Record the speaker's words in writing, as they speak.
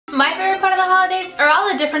My favorite part of the holidays are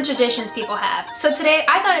all the different traditions people have. So today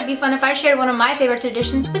I thought it'd be fun if I shared one of my favorite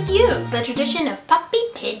traditions with you, the tradition of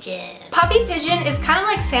Papi Pigeon. Papi Pigeon is kind of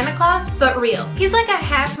like Santa Claus, but real. He's like a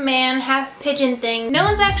half man, half pigeon thing. No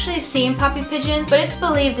one's actually seen Papi Pigeon, but it's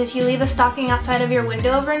believed if you leave a stocking outside of your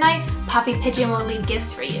window overnight, Papi Pigeon will leave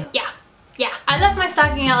gifts for you. Yeah, I left my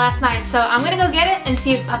stocking out last night, so I'm gonna go get it and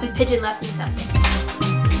see if Papi Pigeon left me something.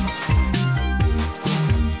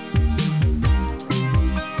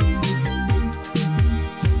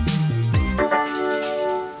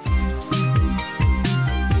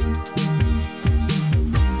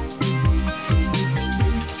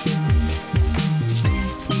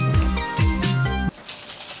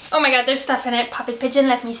 Oh my god, there's stuff in it. Papi Pigeon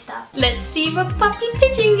left me stuff. Let's see what Papi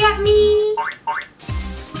Pigeon got me.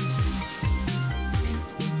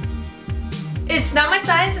 It's not my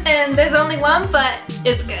size and there's only one, but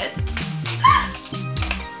it's good.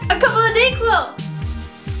 A couple of Dayquil.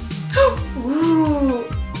 Ooh.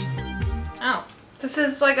 Oh, this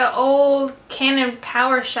is like an old Canon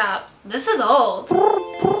Power Shop. This is old.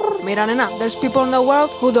 Mira, nena, there's people in the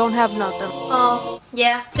world who don't have nothing. Oh,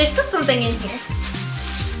 yeah. There's still something in here.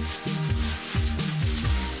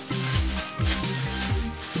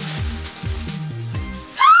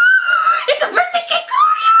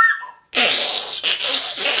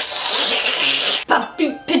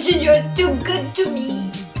 Papi Pigeon, you're too good to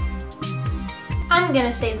me. I'm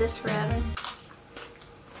gonna save this forever.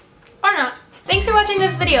 Or not. Thanks for watching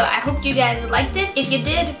this video. I hope you guys liked it. If you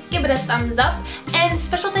did, give it a thumbs up. And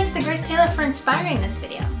special thanks to Grace Taylor for inspiring this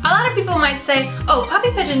video. A lot of people might say, oh,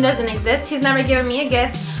 Papi Pigeon doesn't exist. He's never given me a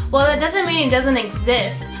gift. Well, that doesn't mean he doesn't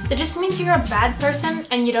exist. That just means you're a bad person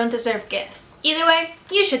and you don't deserve gifts. Either way,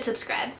 you should subscribe.